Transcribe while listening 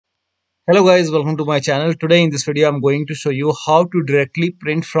Hello guys, welcome to my channel. Today in this video I'm going to show you how to directly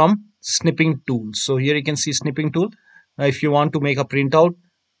print from snipping tool. So here you can see snipping tool. Now if you want to make a printout,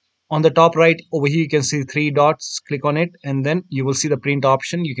 on the top right over here you can see three dots. Click on it and then you will see the print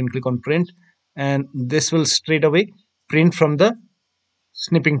option. You can click on print and this will straight away print from the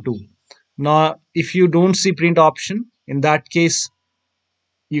snipping tool. Now if you don't see print option, in that case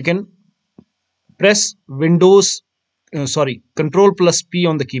you can press Windows, Control plus P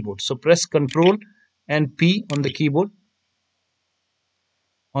on the keyboard. So press Control and P on the keyboard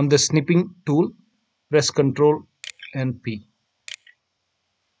on the snipping tool. Press Control and P.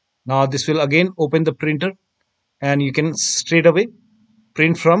 Now this will again open the printer and you can straight away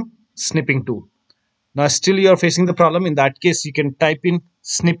print from snipping tool. Now still you are facing the problem. In that case you can type in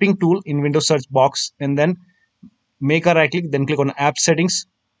snipping tool in Windows search box and then make a right click, then click on app settings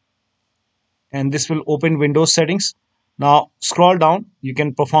and this will open Windows settings. Now scroll down, you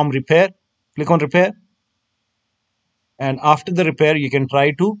can perform repair. Click on repair and after the repair you can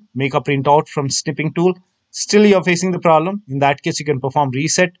try to make a printout from snipping tool. Still you are facing the problem. In that case you can perform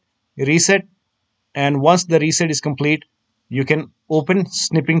reset, and once the reset is complete you can open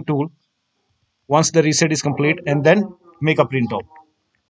snipping tool once the reset is complete and then make a printout.